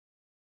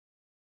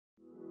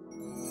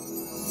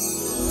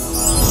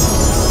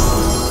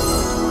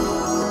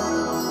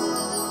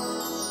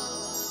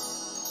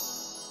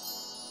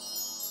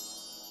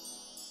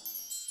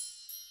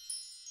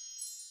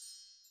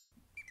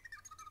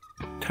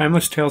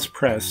Timeless Tales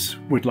Press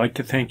would like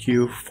to thank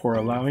you for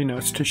allowing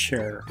us to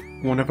share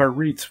one of our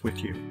reads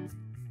with you.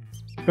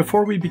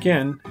 Before we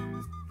begin,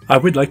 I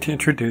would like to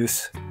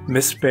introduce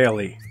Miss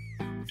Bailey,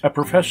 a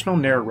professional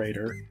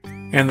narrator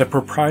and the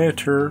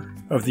proprietor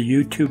of the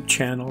YouTube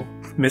channel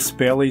Miss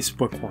Bailey's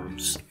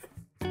Bookworms.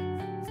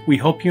 We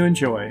hope you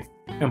enjoy,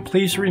 and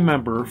please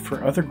remember,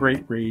 for other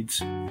great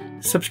reads,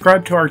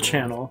 subscribe to our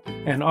channel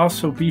and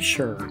also be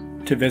sure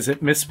to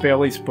visit Miss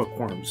Bailey's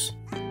Bookworms.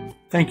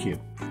 Thank you.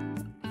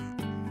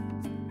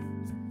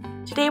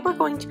 Today we're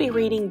going to be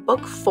reading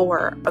Book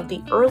 4 of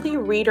the Early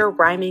Reader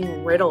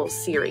Rhyming Riddles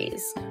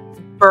series,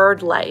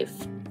 Bird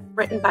Life,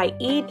 written by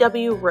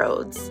E.W.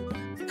 Rhodes.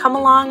 Come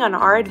along on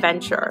our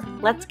adventure.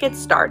 Let's get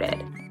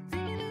started.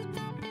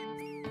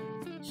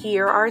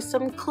 Here are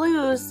some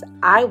clues.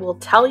 I will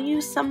tell you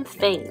some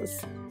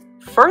things.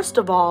 First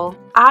of all,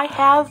 I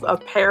have a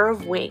pair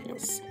of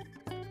wings.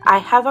 I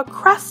have a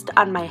crest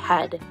on my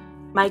head.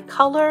 My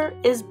color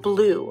is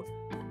blue.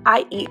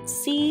 I eat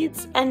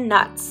seeds and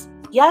nuts.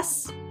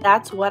 Yes,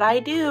 that's what I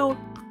do.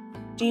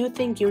 Do you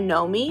think you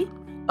know me?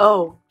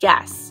 Oh,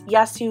 yes.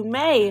 Yes, you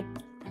may.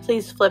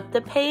 Please flip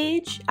the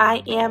page.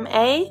 I am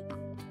a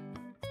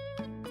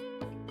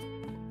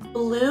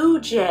blue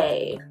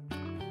jay.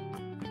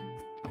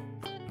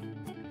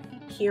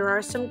 Here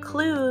are some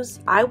clues.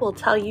 I will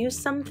tell you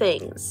some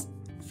things.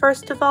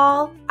 First of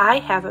all, I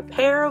have a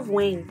pair of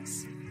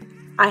wings.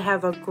 I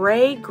have a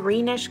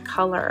gray-greenish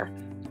color.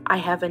 I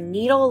have a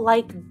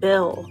needle-like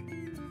bill.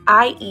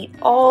 I eat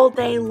all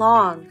day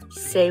long.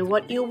 Say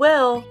what you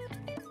will.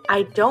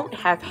 I don't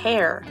have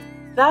hair.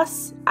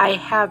 Thus, I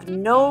have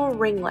no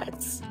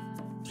ringlets.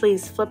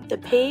 Please flip the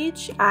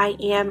page. I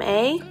am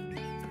a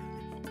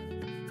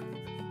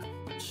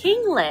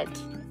kinglet.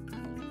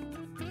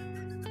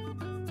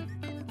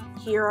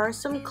 Here are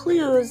some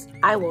clues.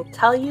 I will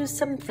tell you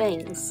some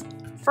things.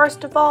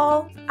 First of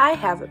all, I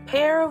have a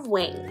pair of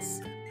wings.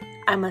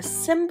 I'm a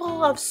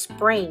symbol of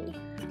spring.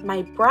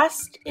 My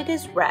breast, it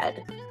is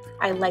red.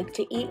 I like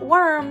to eat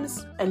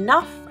worms.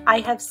 Enough I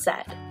have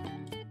said.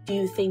 Do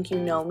you think you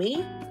know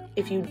me?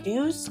 If you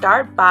do,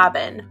 start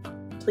bobbin'.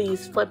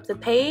 Please flip the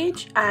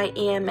page. I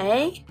am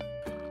a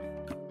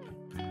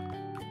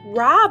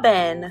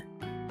robin.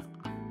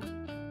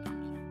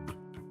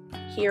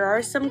 Here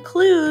are some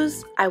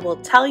clues. I will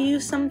tell you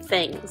some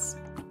things.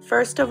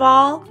 First of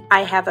all,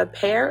 I have a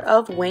pair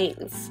of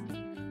wings.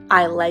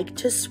 I like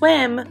to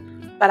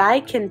swim, but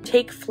I can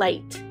take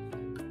flight.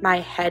 My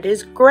head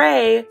is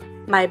gray.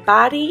 My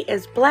body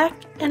is black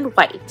and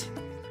white.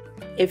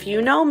 If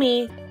you know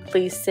me,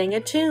 please sing a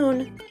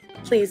tune.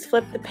 Please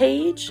flip the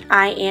page.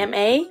 I am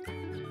a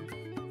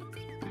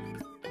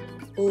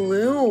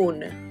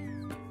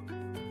loon.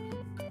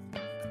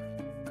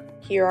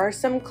 Here are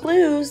some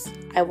clues.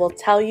 I will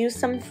tell you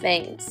some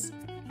things.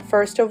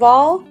 First of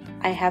all,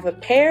 I have a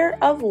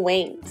pair of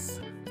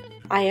wings.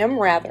 I am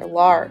rather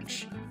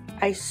large.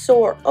 I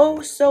soar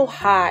oh so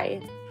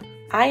high.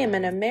 I am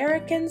an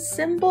American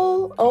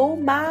symbol, oh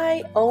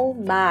my, oh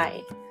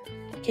my.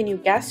 Can you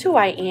guess who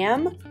I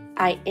am?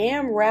 I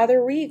am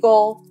rather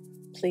regal.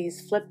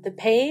 Please flip the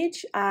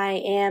page.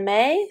 I am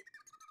a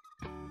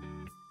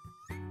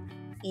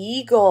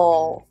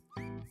eagle.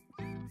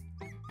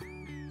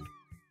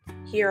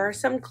 Here are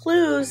some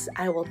clues.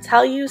 I will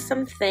tell you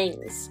some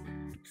things.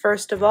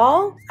 First of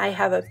all, I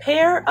have a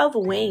pair of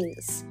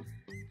wings.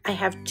 I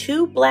have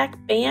two black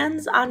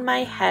bands on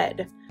my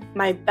head.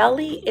 My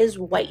belly is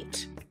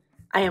white.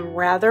 I am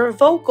rather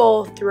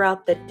vocal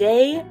throughout the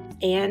day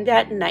and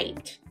at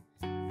night.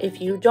 If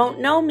you don't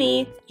know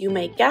me, you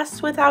may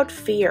guess without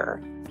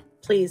fear.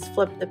 Please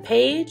flip the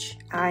page.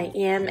 I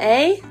am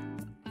a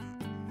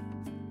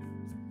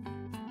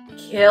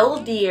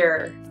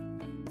killdeer.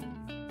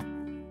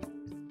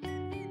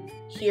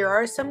 Here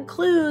are some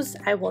clues.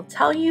 I will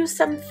tell you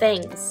some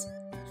things.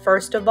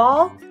 First of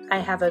all, I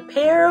have a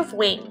pair of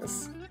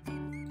wings.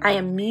 I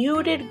am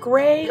muted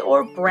gray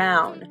or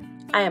brown.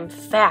 I am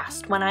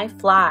fast when I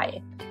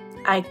fly.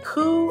 I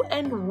coo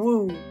and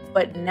woo,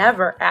 but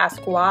never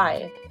ask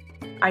why.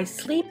 I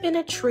sleep in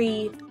a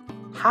tree,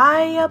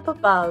 high up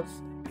above.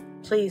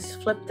 Please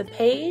flip the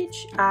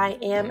page. I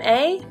am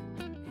a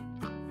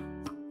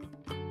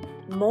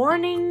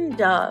mourning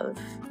dove.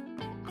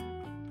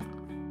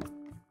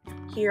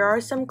 Here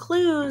are some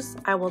clues.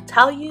 I will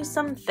tell you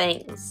some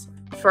things.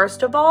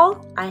 First of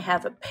all, I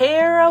have a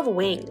pair of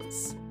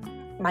wings.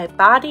 My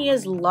body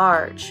is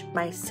large.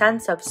 My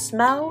sense of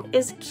smell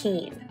is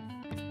keen.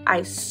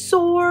 I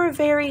soar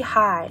very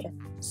high,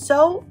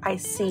 so I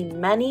see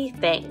many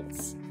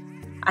things.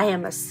 I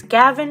am a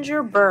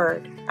scavenger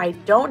bird. I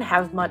don't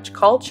have much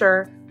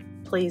culture.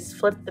 Please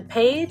flip the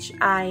page.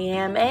 I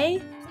am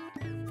a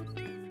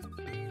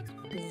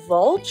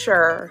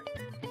vulture.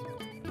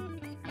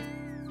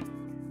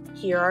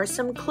 Here are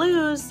some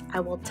clues.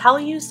 I will tell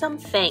you some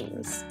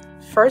things.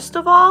 First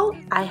of all,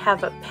 I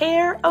have a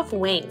pair of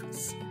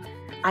wings.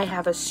 I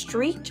have a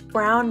streaked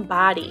brown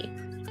body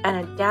and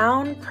a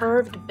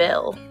down-curved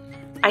bill.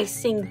 I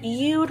sing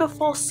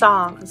beautiful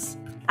songs.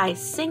 I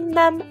sing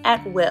them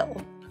at will.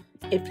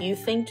 If you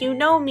think you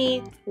know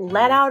me,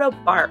 let out a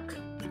bark.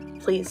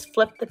 Please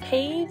flip the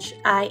page.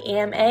 I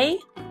am a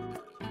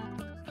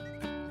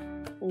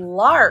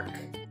lark.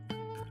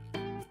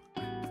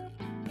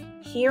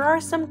 Here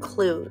are some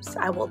clues.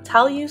 I will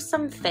tell you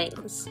some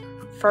things.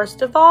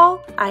 First of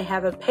all, I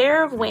have a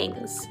pair of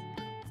wings.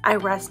 I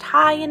rest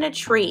high in a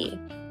tree.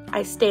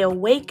 I stay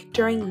awake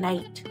during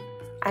night.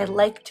 I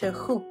like to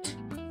hoot.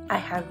 I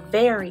have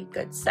very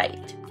good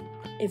sight.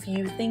 If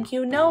you think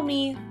you know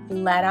me,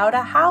 let out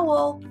a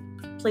howl.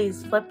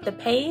 Please flip the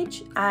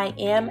page. I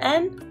am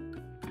an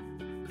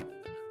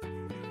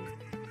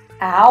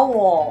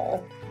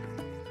owl.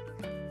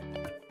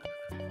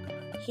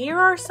 Here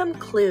are some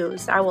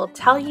clues. I will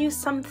tell you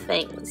some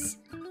things.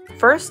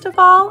 First of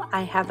all,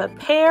 I have a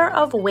pair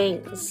of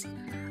wings.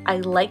 I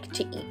like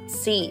to eat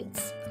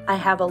seeds. I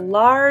have a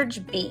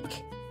large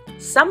beak.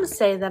 Some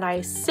say that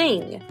I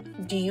sing.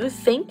 Do you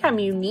think I'm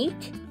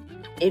unique?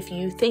 If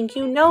you think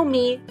you know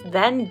me,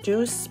 then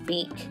do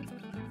speak.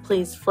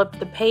 Please flip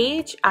the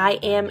page. I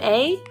am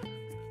a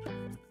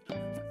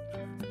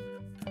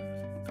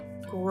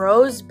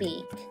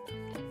grosbeak.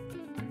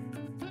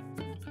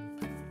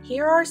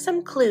 Here are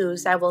some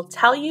clues. I will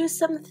tell you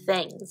some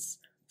things.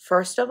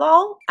 First of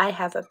all, I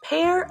have a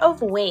pair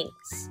of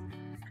wings.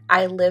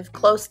 I live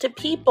close to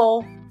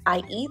people.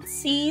 I eat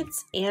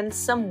seeds and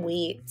some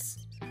weeds.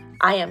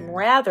 I am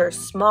rather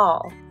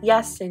small.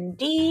 Yes,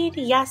 indeed.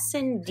 Yes,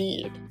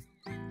 indeed.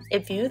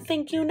 If you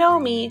think you know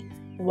me,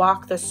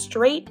 walk the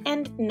straight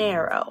and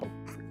narrow.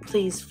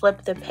 Please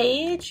flip the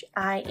page.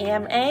 I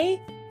am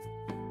a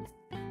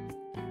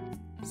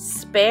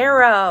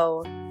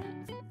sparrow.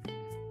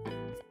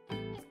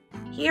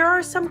 Here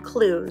are some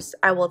clues.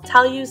 I will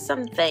tell you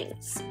some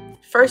things.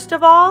 First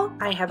of all,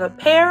 I have a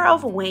pair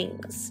of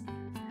wings.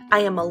 I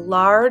am a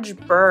large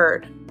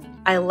bird.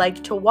 I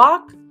like to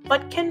walk,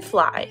 but can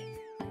fly.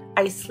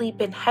 I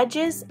sleep in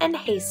hedges and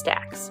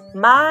haystacks.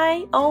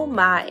 My, oh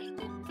my.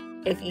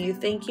 If you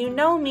think you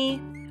know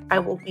me, I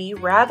will be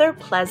rather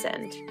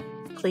pleasant.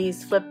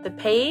 Please flip the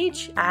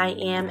page. I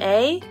am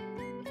a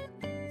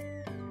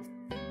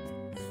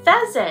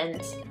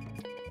pheasant.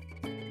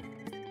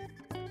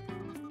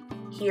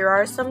 Here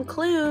are some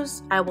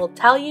clues. I will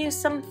tell you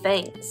some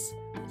things.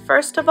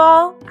 First of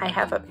all, I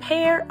have a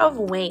pair of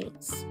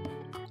wings.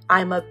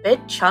 I'm a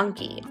bit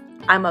chunky.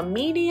 I'm a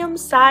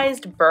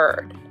medium-sized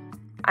bird.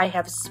 I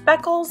have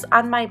speckles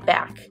on my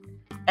back.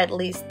 At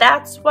least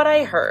that's what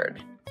I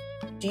heard.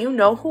 Do you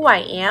know who I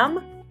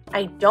am?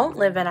 I don't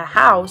live in a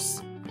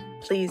house.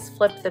 Please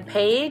flip the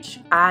page.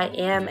 I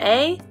am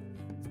a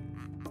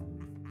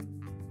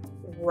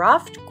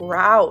ruffed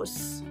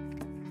grouse.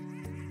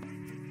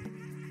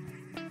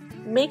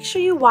 Make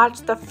sure you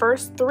watch the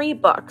first 3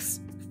 books,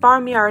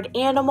 Farmyard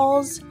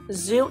Animals,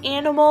 Zoo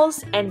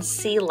Animals, and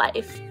Sea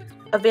Life,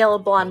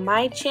 available on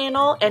my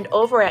channel and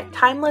over at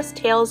Timeless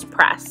Tales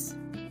Press.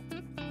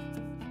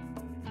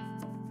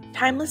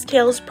 Timeless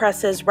Tales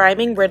Press's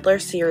Rhyming Riddler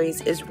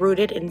series is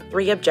rooted in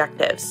 3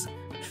 objectives.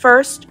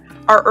 First,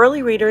 our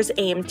early readers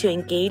aim to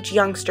engage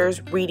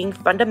youngsters reading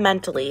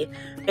fundamentally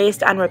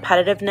based on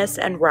repetitiveness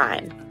and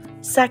rhyme.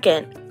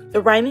 Second,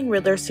 the Rhyming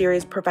Riddler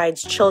series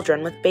provides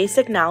children with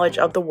basic knowledge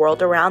of the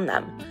world around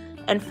them.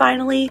 And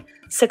finally,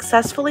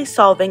 successfully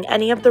solving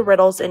any of the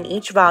riddles in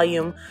each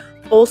volume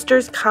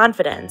bolsters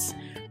confidence,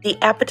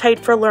 the appetite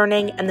for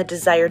learning, and the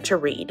desire to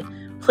read.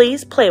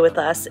 Please play with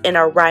us in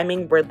our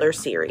Rhyming Riddler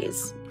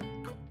series.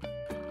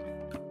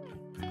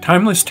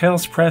 Timeless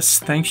Tales Press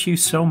thanks you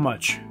so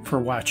much for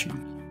watching,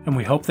 and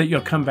we hope that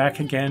you'll come back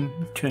again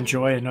to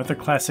enjoy another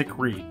classic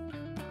read.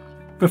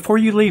 Before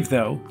you leave,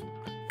 though,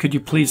 could you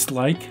please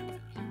like,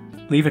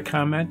 leave a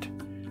comment,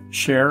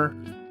 share,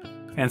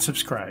 and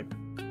subscribe.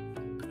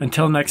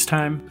 Until next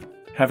time,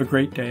 have a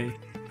great day,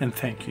 and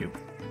thank you.